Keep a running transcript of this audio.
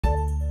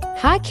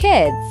Hi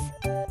kids!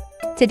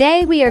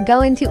 Today we are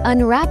going to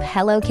unwrap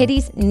Hello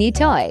Kitty's new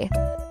toy.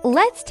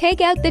 Let's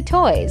take out the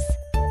toys.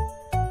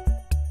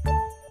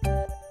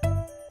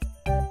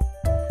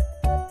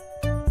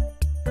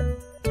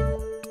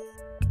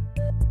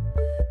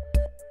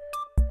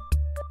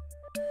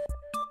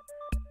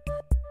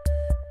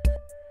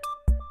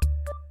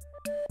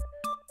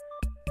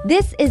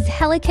 This is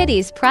Hello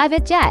Kitty's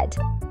private jet.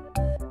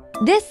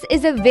 This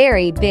is a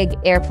very big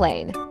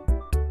airplane.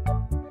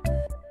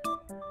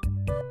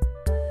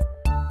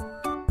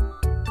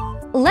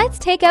 Let's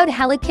take out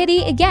Hello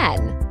Kitty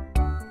again.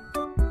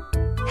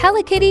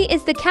 Hello Kitty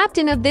is the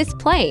captain of this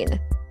plane.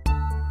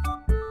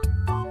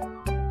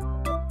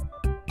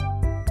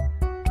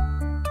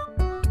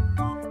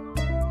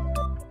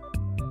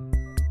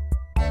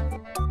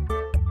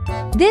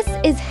 This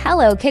is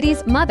Hello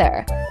Kitty's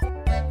mother.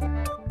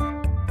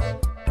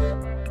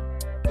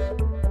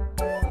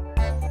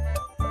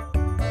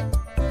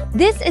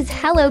 This is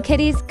Hello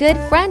Kitty's good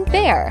friend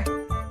Bear.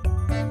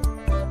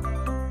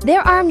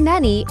 There are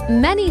many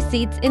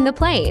seats in the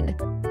plane.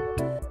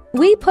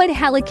 We put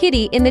Hello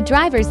Kitty in the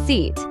driver's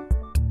seat.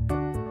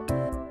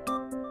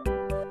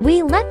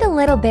 We let the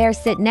little bear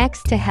sit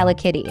next to Hello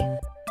Kitty.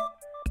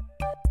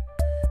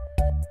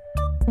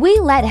 We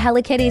let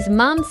Hello Kitty's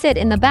mom sit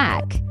in the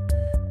back.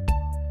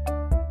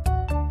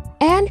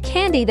 And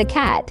Candy the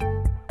cat,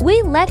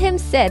 we let him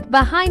sit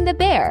behind the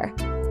bear.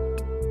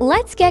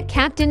 Let's get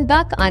Captain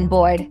Buck on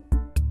board.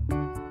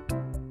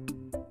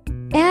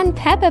 And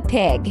Peppa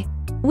Pig.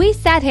 We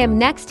sat him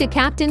next to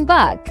Captain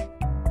Buck.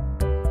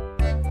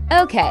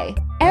 Okay,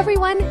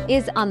 everyone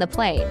is on the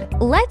plane.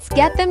 Let's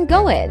get them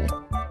going.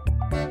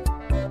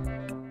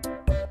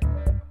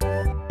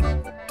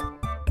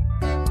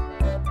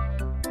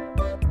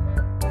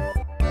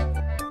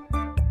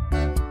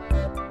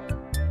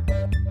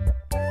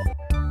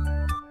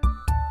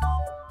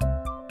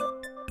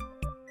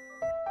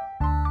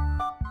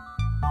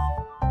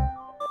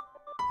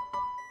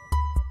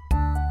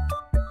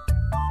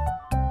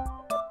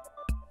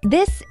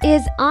 This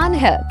is on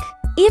hook.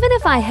 Even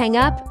if I hang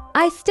up,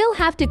 I still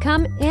have to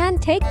come and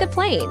take the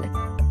plane.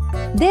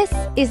 This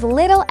is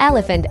Little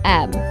Elephant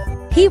M.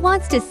 He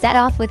wants to set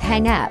off with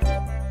hang up.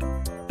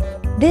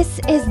 This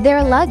is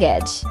their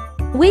luggage.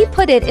 We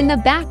put it in the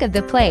back of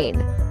the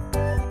plane.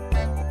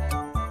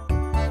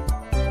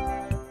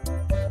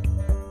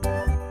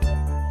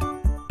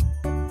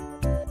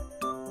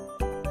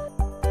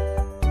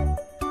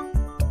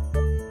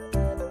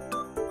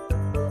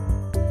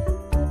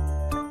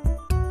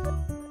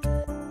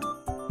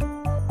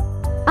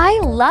 I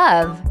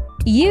love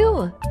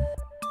you.